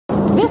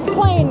This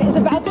plane is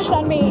about to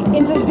send me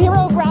into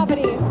zero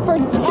gravity for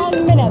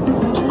 10 minutes,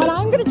 and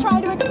I'm going to try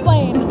to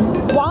explain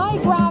why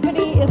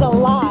gravity is a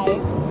lie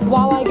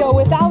while I go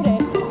without it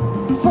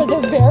for the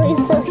very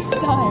first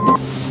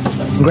time.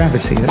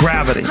 Gravity.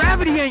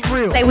 Gravity ain't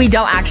real. Say we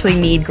don't actually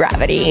need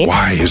gravity.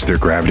 Why is there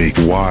gravity?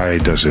 Why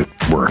does it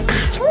work?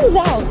 It turns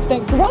out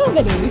that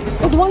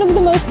gravity is one of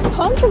the most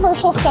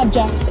controversial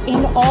subjects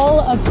in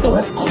all of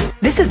physics.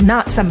 This is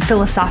not some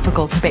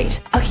philosophical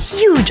debate. A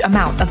huge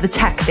amount of the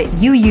tech that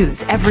you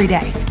use every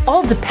day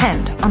all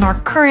depend on our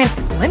current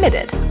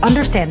limited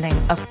understanding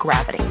of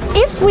gravity.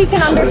 If we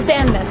can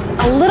understand this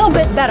a little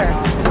bit better,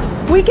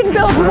 we can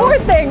build more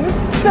things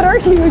that are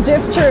huge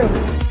if true.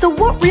 So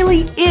what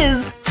really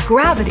is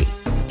gravity?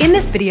 In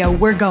this video,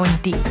 we're going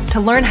deep to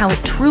learn how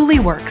it truly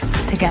works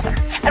together.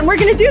 And we're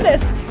gonna do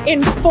this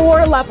in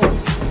 4 levels,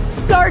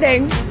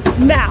 starting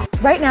now.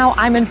 Right now,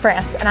 I'm in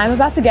France, and I'm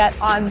about to get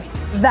on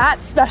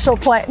that special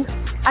plane.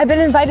 I've been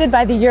invited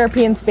by the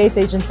European Space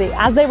Agency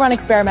as they run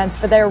experiments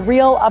for their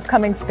real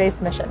upcoming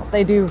space missions.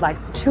 They do like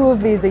 2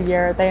 of these a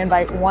year. They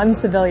invite 1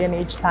 civilian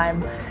each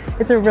time.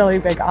 It's a really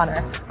big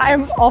honor.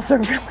 I'm also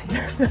really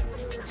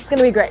nervous. It's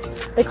gonna be great.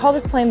 They call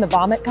this plane the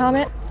Vomit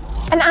Comet.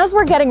 And as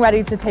we're getting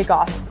ready to take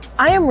off,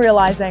 I am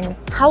realizing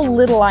how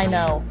little I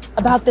know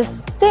about this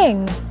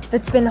thing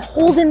that's been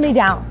holding me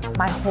down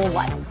my whole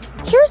life.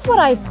 Here's what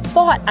I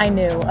thought I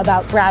knew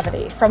about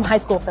gravity from high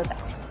school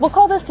physics. We'll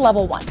call this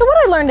level 1. So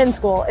what I learned in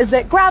school is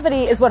that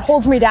gravity is what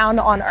holds me down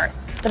on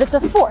Earth, that it's a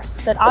force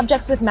that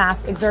objects with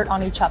mass exert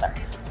on each other.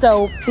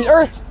 So the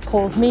Earth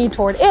pulls me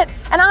toward it,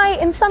 and I,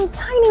 in some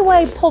tiny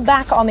way, pull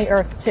back on the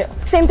Earth too.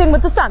 Same thing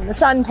with the sun. The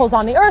sun pulls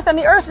on the Earth, and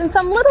the Earth, in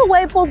some little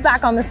way, pulls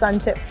back on the sun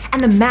too.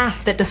 And the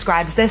math that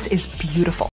describes this is beautiful.